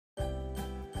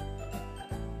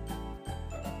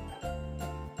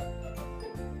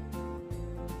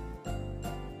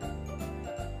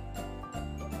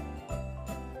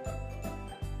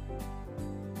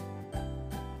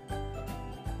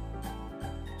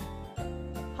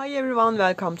Hi everyone,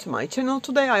 welcome to my channel.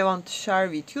 Today I want to share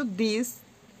with you this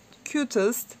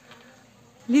cutest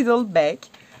little bag.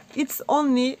 It's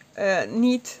only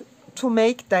need to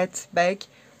make that bag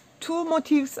 2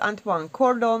 motifs and 1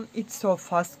 cordon. It's so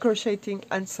fast crocheting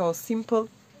and so simple.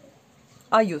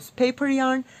 I use paper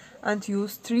yarn and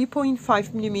use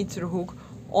 3.5mm hook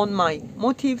on my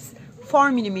motifs,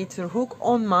 4mm hook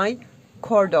on my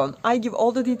cordon. I give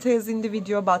all the details in the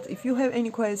video, but if you have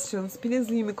any questions, please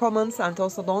leave me comments, and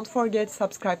also don't forget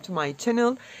subscribe to my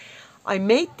channel. I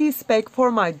made this bag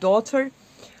for my daughter.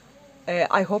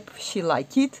 I hope she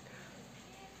like it.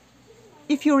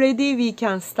 If you're ready, we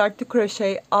can start to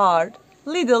crochet our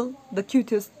the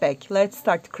cutest bag. Let's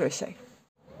start to crochet.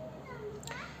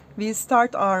 We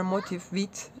start our motif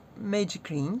with magic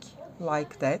ring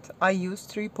like that. I use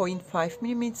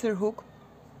 3.5mm hook.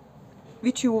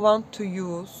 Which you want to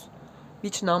use,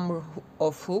 which number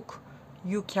of hook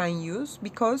you can use,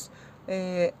 because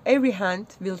every hand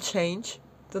will change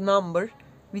the number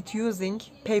with using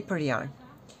paper yarn.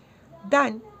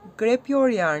 Then grab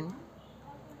your yarn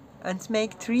and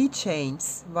make 3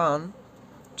 chains. 1,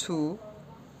 2,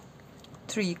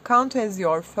 3. Count as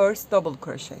your first double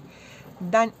crochet.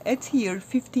 Then add here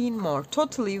 15 more.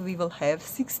 Totally we will have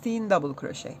 16 double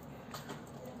crochet.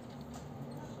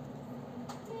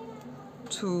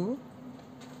 2,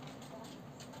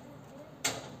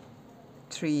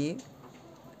 3.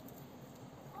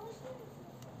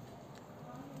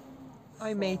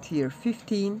 I made here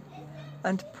 15,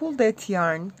 and pull that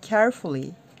yarn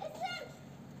carefully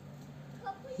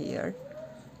here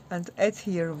and add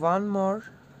here 1 more,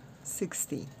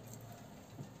 16.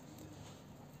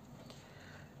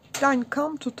 Then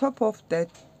come to top of that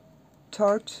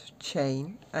third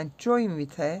chain and join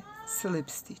with a slip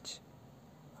stitch.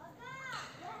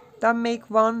 Then make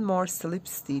 1 more slip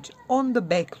stitch on the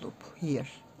back loop here.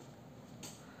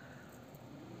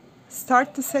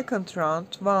 Start the second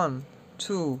round. 1,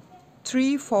 2,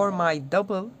 3 for my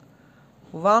double,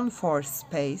 1 for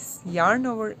space, yarn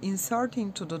over, insert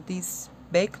into this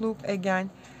back loop again,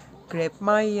 grab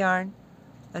my yarn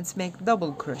and make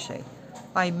double crochet.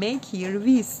 I make here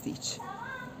V stitch.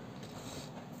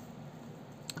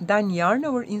 Then yarn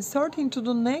over, insert into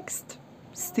the next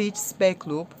stitch back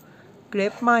loop,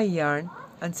 grab my yarn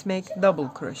and make double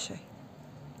crochet.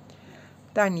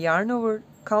 Then yarn over,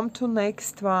 come to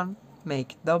next one,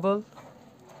 make double,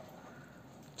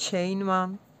 chain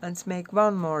 1 and make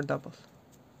 1 more double.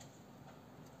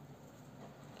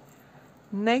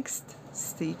 Next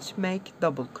stitch, make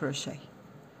double crochet.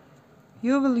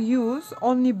 You will use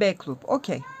only back loop.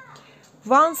 Okay.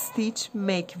 1 stitch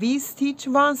make V stitch,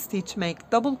 1 stitch make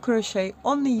double crochet,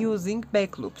 only using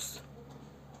back loops.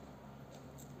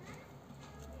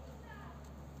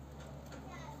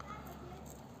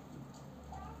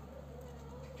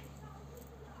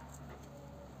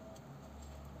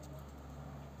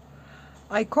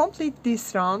 I complete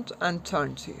this round and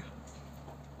turn to you.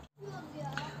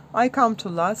 I come to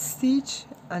last stitch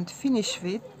and finish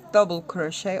with double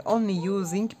crochet, only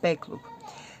using back loop.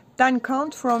 Then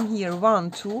count from here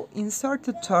 1, 2, insert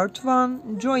the third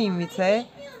one, join with a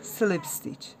slip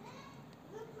stitch.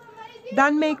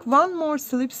 Then make 1 more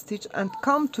slip stitch and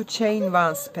come to chain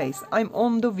 1 space. I'm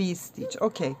on the V stitch.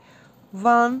 Okay.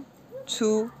 1,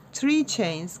 2, 3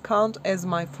 chains count as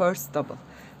my first double.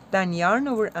 Then yarn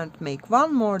over and make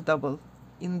 1 more double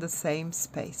in the same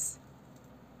space.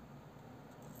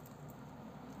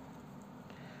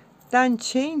 Then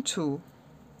chain 2,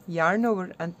 yarn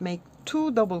over and make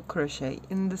 2 double crochet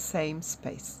in the same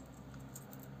space.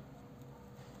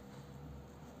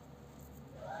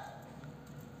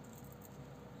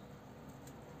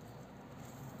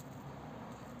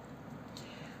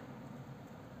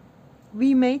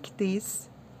 We make this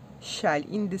shell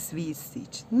in this V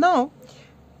stitch. Now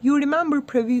you remember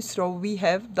previous row we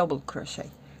have double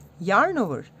crochet. Yarn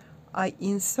over, I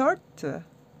insert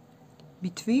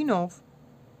between of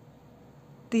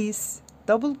this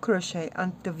double crochet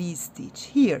and the V stitch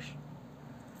here.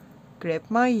 Grab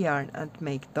my yarn and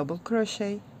make double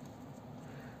crochet.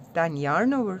 Then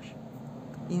yarn over,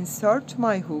 insert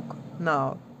my hook.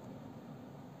 Now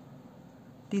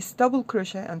this double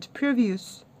crochet and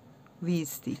previous V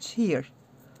stitch here.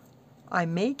 I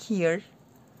make here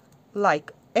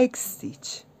like X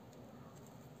stitch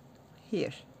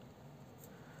here.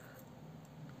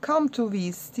 Come to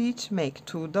V stitch, make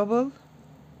 2 double,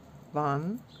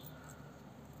 1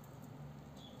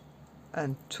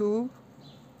 and 2,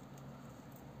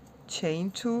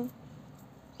 chain 2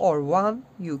 or 1,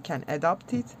 you can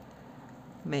adapt it,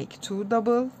 make 2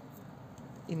 double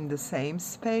in the same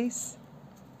space,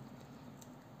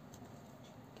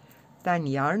 then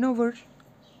yarn over,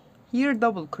 here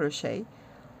double crochet.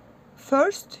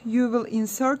 First you will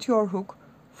insert your hook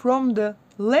from the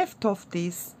left of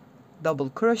this double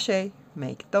crochet,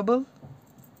 make double,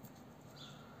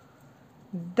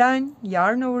 then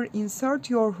yarn over, insert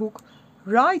your hook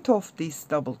right of this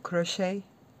double crochet,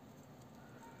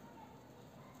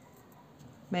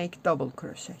 make double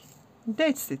crochet.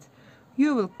 That's it.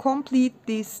 You will complete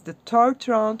this the third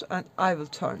round and I will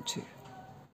turn to you.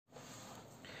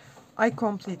 I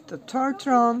complete the third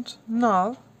round.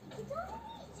 Now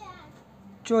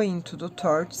join to the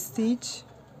third stitch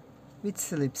with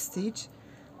slip stitch,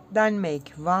 then make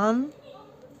 1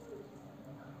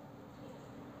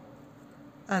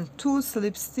 and 2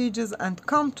 slip stitches and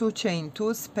come to chain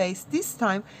 2 space. This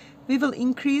time we will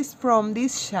increase from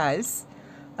these shells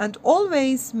and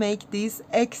always make this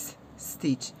X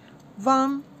stitch.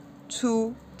 1,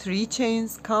 2, 3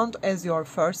 chains, count as your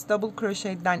first double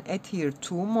crochet, then add here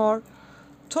 2 more,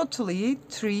 totally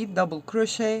 3 double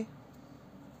crochet,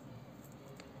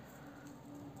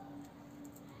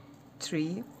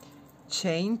 3,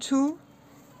 chain 2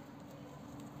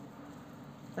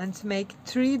 and make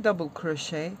 3 double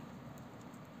crochet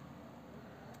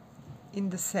in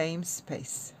the same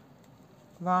space.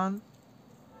 1,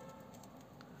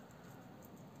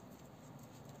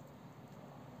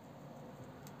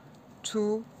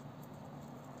 2,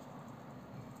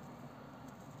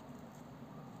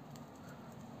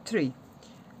 3.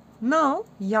 Now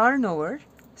yarn over,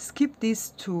 skip these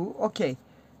 2. Okay,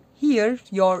 here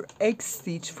your X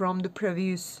stitch from the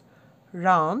previous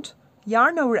round,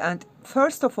 yarn over and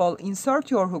first of all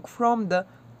insert your hook from the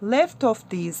left of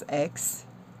these X,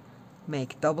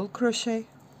 make double crochet,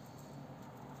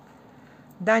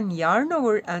 then yarn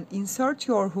over and insert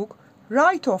your hook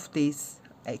right of this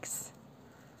X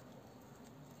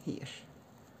here,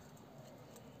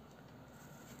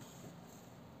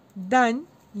 then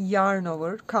yarn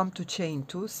over, come to chain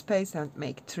 2 space and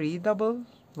make 3 double,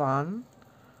 1,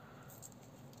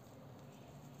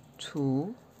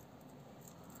 2,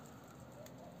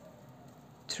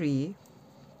 3,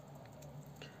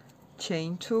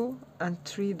 chain 2 and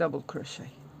 3 double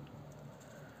crochet,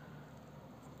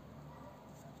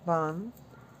 1,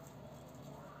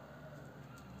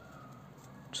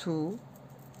 2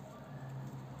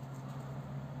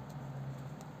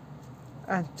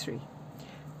 and 3.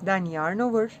 Then yarn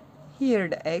over, here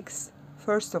the X,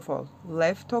 first of all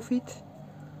left of it,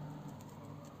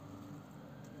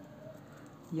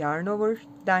 yarn over,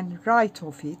 then right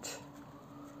of it,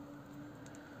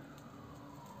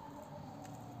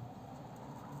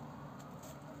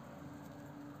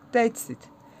 that's it.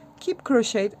 Keep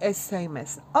crocheted as same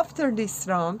as. After this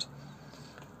round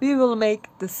we will make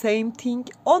the same thing,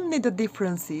 only the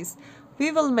difference is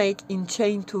we will make in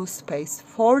chain 2 space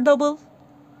 4 double,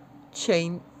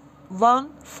 chain 1,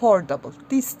 4 double,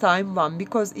 this time 1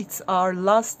 because it's our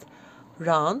last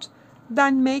round,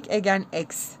 then make again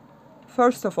X,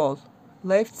 first of all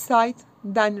left side,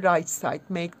 then right side,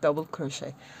 make double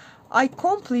crochet. I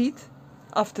complete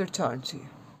after turn to you.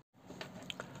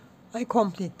 I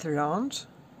complete the round,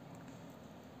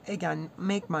 again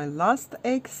make my last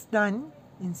X, then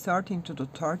insert into the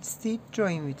third stitch,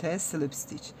 join with a slip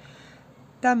stitch,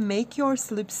 then make your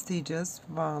slip stitches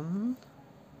 1,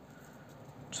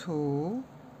 2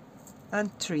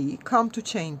 and 3, come to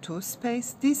chain 2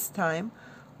 space, this time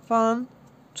 1,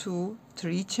 2,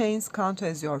 3 chains, count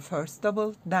as your first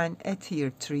double, then add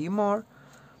here 3 more,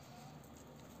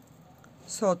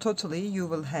 so totally you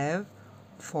will have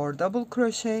 4 double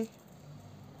crochet,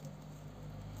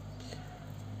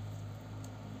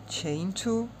 chain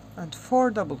 2 and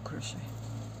 4 double crochet,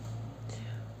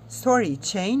 sorry,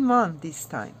 chain 1 this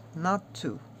time, not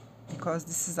 2, because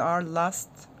this is our last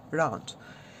round.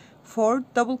 4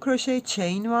 double crochet,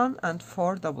 chain 1 and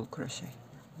 4 double crochet,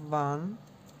 1,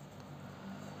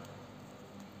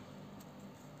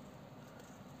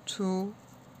 2,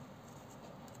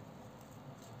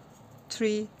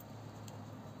 3,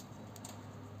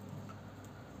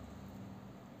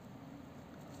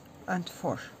 and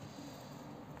 4.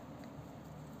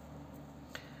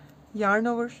 Yarn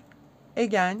over,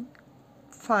 again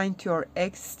find your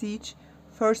X stitch,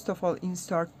 first of all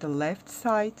insert the left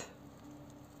side,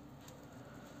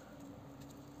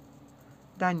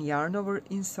 then yarn over,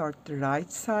 insert the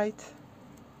right side,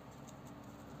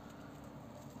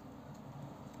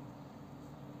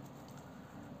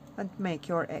 and make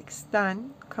your X,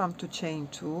 then come to chain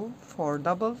 2, 4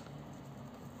 double,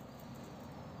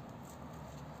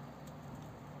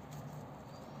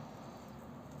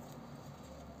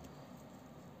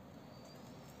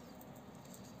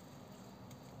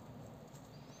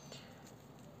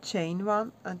 chain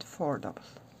 1 and 4 double,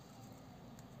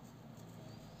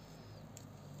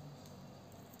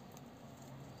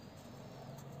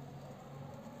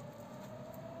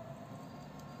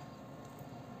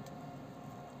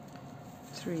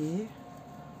 3,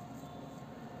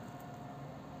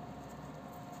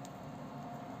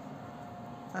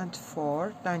 and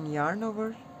 4, then yarn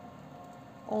over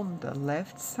on the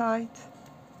left side,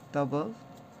 double,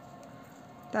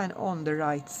 then on the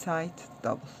right side,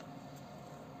 double.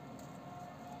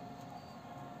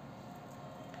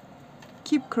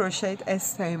 Keep crochet as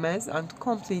same as and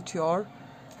complete your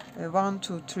 1,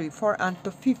 2, 3, 4 and the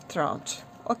 5th round.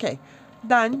 Okay,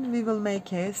 then we will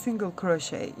make a single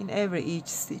crochet in every each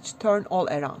stitch. Turn all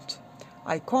around.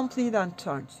 I complete and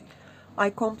turn. I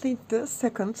complete the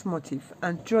second motif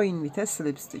and join with a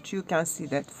slip stitch. You can see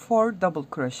that 4 double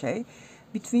crochet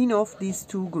between of these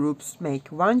two groups, make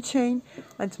 1 chain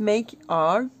and make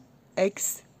our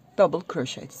X double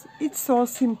crochets. It's so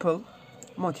simple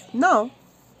motif. Now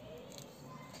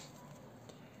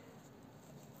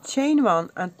chain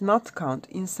 1 and knot count,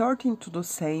 insert into the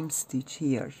same stitch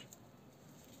here.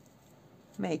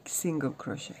 Make single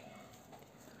crochet.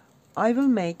 I will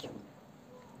make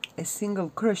a single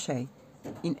crochet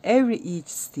in every each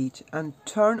stitch and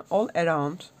turn all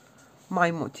around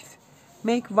my motif.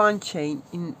 Make 1 chain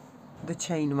in the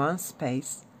chain 1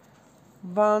 space.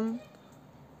 1,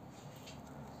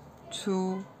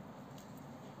 2,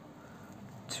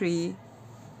 3,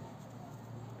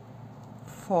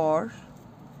 4.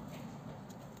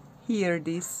 Here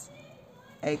this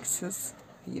X's,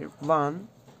 here 1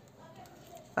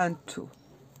 and 2.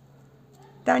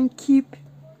 Then keep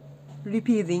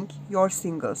repeating your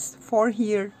singles. 4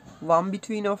 here, 1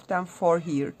 between of them, 4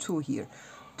 here, 2 here.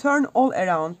 Turn all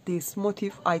around this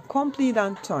motif. I complete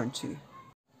and turn to you.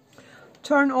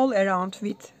 Turn all around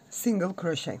with single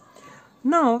crochet.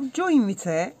 Now join with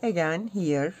a again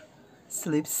here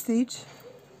slip stitch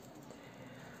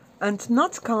and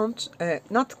not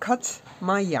cut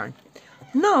my yarn.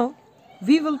 Now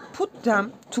we will put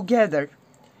them together,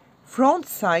 front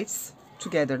sides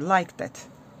together like that.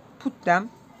 Put them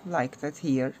like that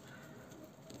here.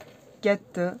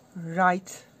 Get the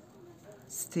right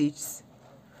stitches,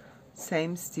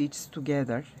 same stitch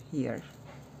together here.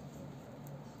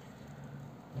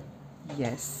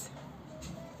 Yes.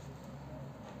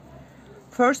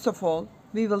 First of all,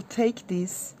 we will take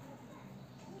this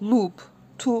loop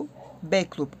to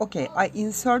back loop. Okay, I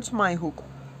insert my hook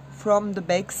from the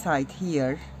back side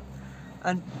here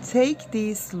and take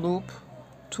this loop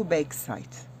to back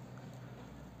side.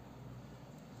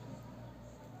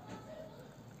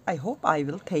 I hope I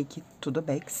will take it to the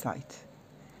back side.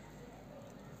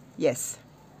 Yes.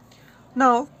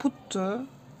 Now put the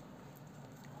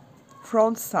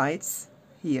front sides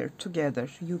here together.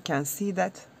 You can see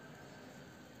that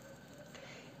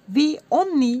we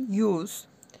only use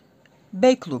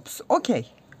back loops. Okay,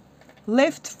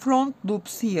 left front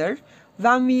loops here.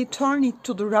 When we turn it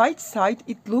to the right side,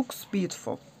 it looks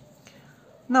beautiful.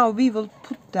 Now we will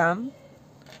put them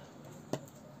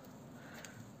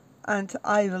and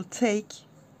I will take,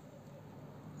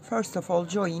 first of all,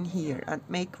 join here and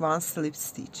make 1 slip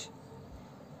stitch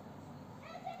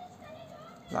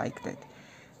like that.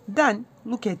 Then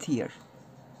look at here,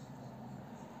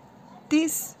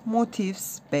 this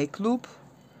motif's back loop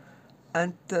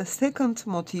and the second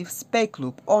motif's back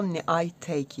loop, only I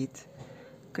take it,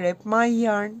 grab my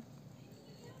yarn.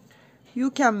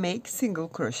 You can make single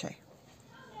crochet,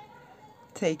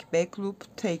 take back loop,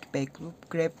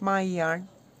 grab my yarn,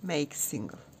 make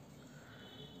single,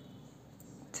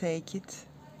 take it,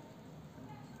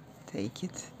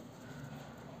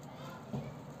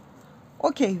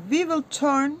 okay. We will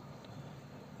turn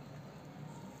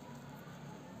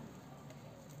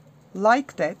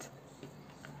like that.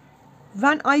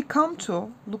 When I come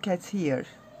to, look at here,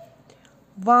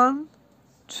 1,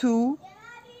 2,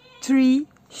 3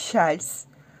 shells.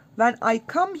 When I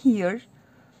come here,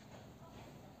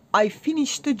 I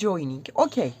finish the joining.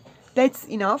 Okay, that's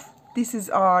enough. This is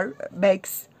our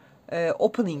back's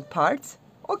opening part.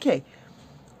 Okay,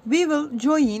 we will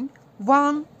join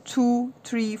 1, 2,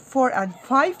 3, 4 and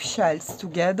 5 shells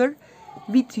together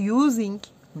with using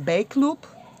back loop.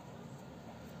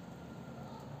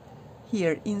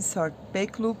 Here insert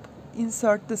back loop,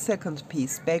 insert the second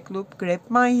piece back loop, grab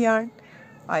my yarn.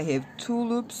 I have 2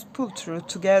 loops, pull through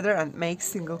together and make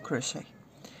single crochet.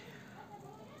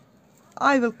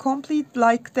 I will complete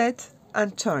like that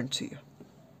and turn to you.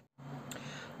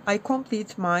 I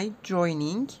complete my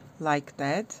joining like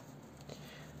that.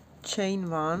 Chain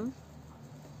 1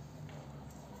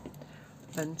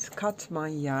 and cut my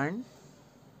yarn.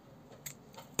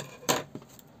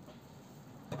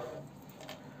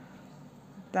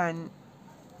 Then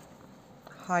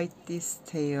hide this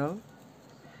tail.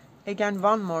 Again,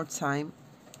 one more time,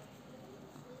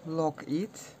 lock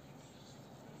it,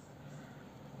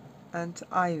 and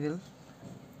I will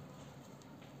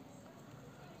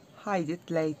hide it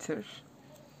later.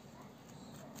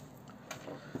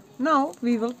 Now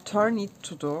we will turn it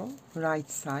to the right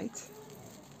side.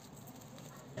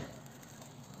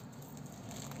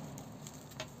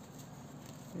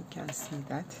 You can see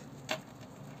that.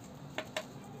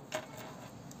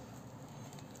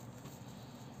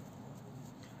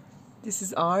 This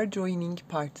is our joining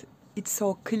part. It's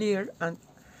so clear and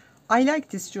I like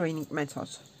this joining method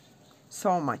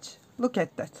so much. Look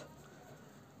at that.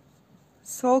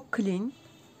 So clean,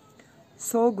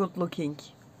 so good looking.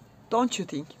 Don't you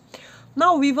think?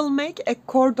 Now we will make a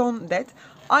cordon that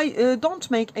I don't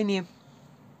make any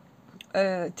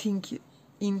thing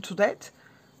into that.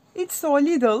 It's so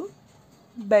little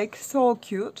bag, so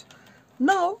cute.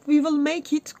 Now we will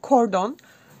make it cordon.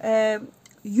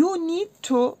 You need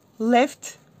to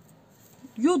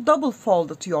you double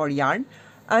folded your yarn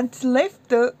and left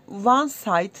the one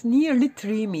side nearly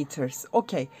 3 meters.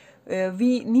 Okay,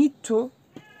 we need to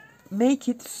make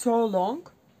it so long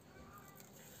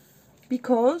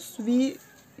because we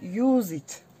use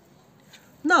it.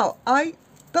 Now I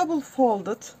double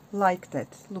folded like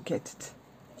that. Look at it.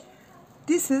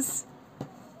 This is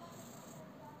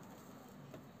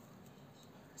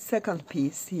second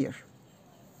piece here.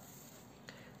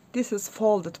 This is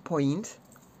folded point,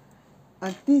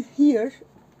 and here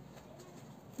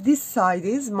this side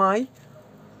is my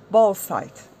ball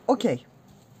side. Okay,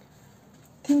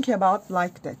 think about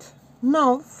like that.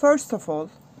 Now first of all,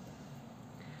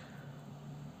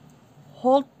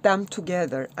 hold them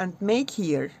together and make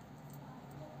here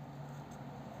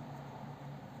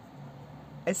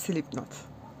a slip knot.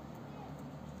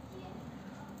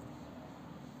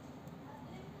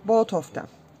 Both of them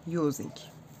using.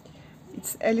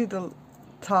 It's a little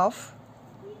tough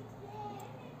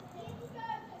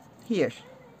here.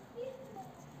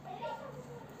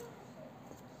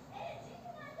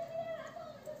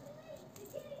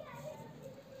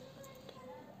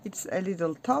 It's a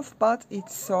little tough, but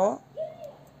it's so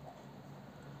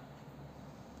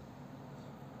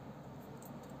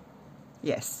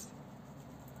yes.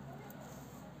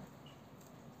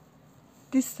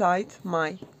 This side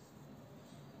my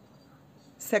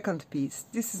second piece.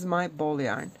 This is my ball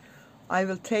yarn. I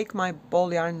will take my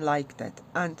ball yarn like that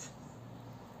and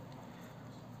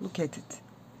look at it.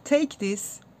 Take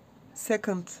this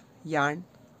second yarn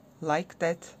like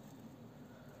that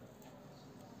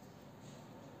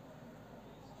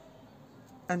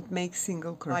and make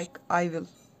single crochet. Like I will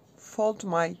fold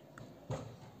my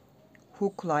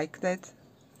hook like that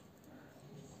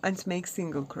and make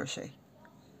single crochet.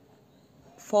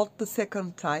 Fold the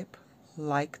second type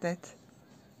like that.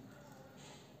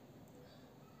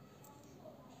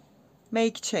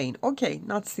 Make chain. Okay,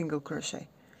 not single crochet.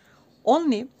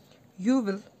 Only you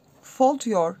will fold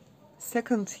your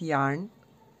second yarn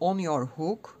on your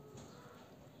hook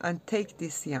and take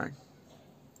this yarn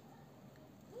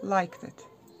like that.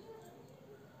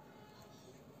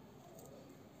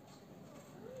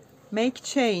 Make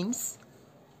chains,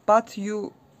 but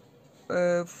you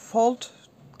fold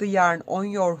the yarn on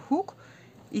your hook.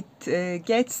 It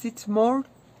gets it more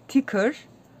thicker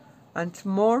and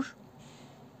more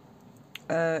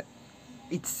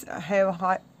it's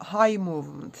have high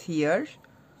movement here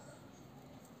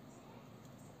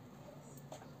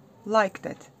like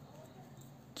that.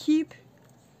 Keep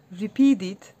repeat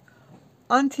it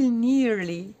until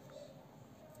nearly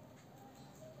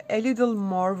a little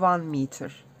more 1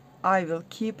 meter. I will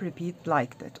keep repeat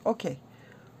like that. Okay,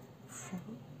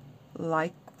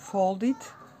 like fold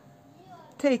it,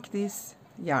 take this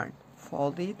yarn,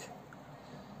 fold it,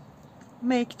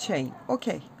 make chain.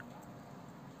 Okay,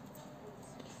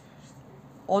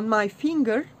 on my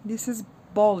finger this is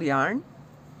ball yarn.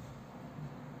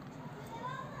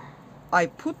 I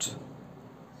put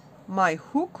my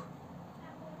hook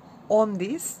on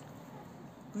this,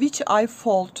 which I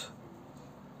fold,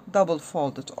 double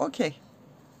folded. Okay,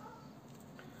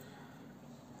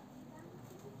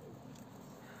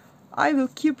 I will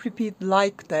keep repeat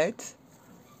like that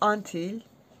until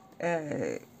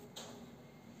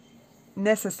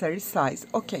necessary size.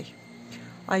 Okay,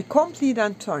 I complete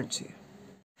and turn to you.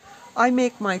 I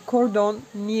make my cordon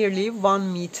nearly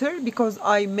 1 meter because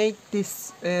I make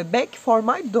this bag for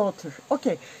my daughter.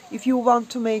 Okay, if you want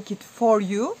to make it for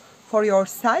you, for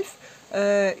yourself,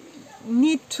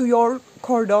 need to your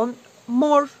cordon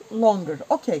more longer.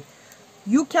 Okay,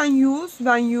 you can use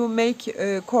when you make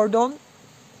cordon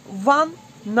 1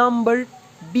 number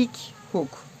big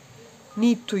hook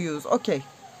need to use. Okay,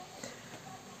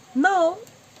 now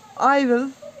I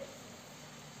will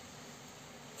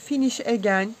finish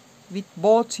again with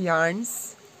both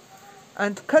yarns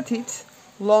and cut it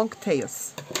long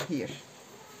tails here.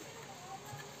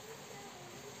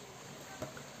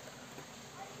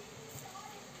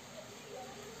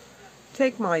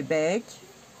 Take my bag,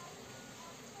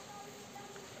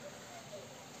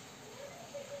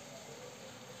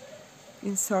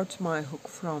 insert my hook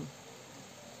from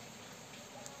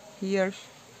here,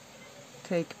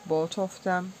 take both of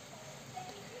them,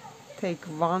 take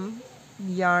one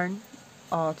yarn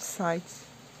outside,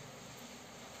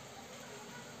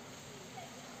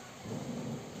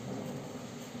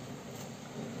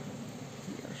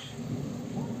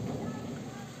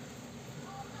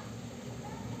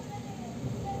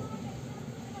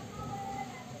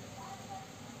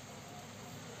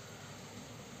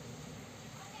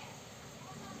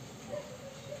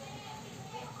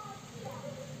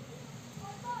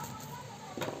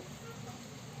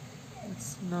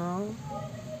 now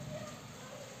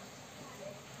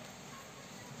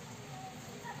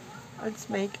let's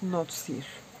make knots here.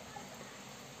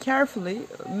 Carefully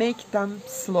make them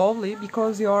slowly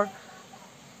because your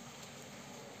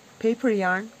paper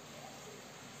yarn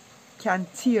can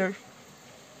tear.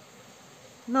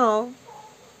 Now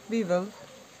we will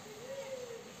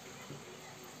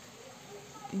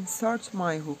insert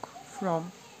my hook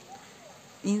from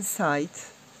inside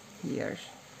here.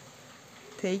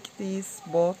 Take these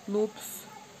both loops,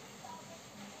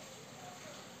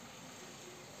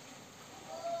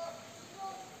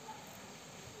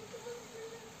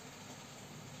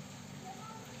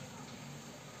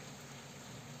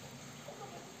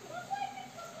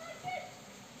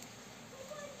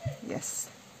 yes,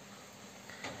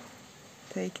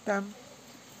 take them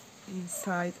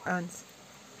inside and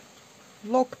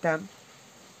lock them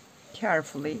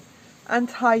carefully and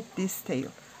hide this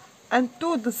tail. And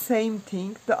do the same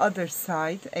thing the other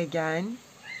side again.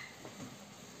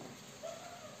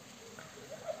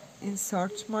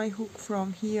 Insert my hook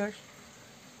from here,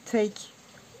 take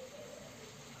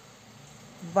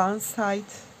one side,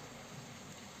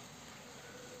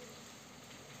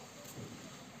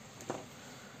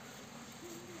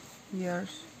 here.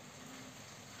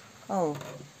 Oh,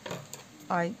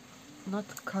 I not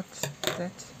cut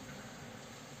that.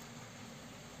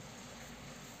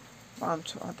 One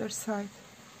to other side,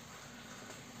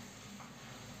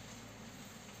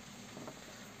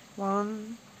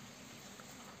 one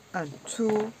and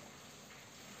two,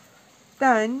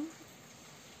 then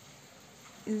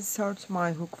insert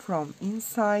my hook from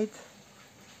inside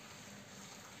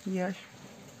here,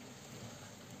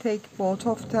 take both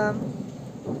of them,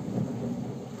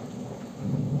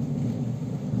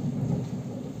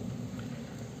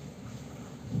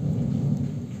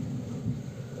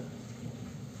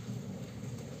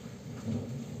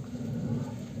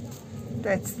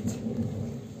 that's it.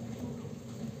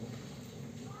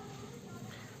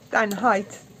 Then hide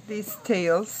these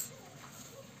tails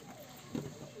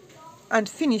and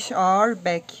finish our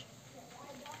bag.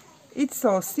 It's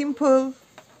so simple,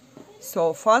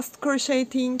 so fast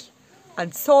crocheting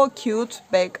and so cute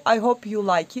bag. I hope you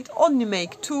like it. Only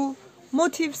make 2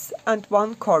 motifs and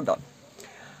 1 cordon.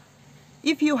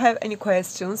 If you have any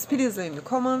questions, please leave me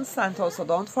comments, and also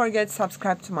don't forget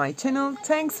subscribe to my channel.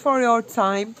 Thanks for your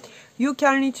time. You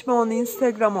can reach me on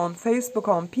Instagram, on Facebook,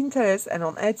 on Pinterest, and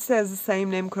on Etsy as the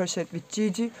same name, Crochet with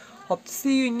Gigi. Hope to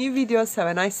see you in new videos. Have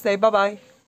a nice day. Bye bye.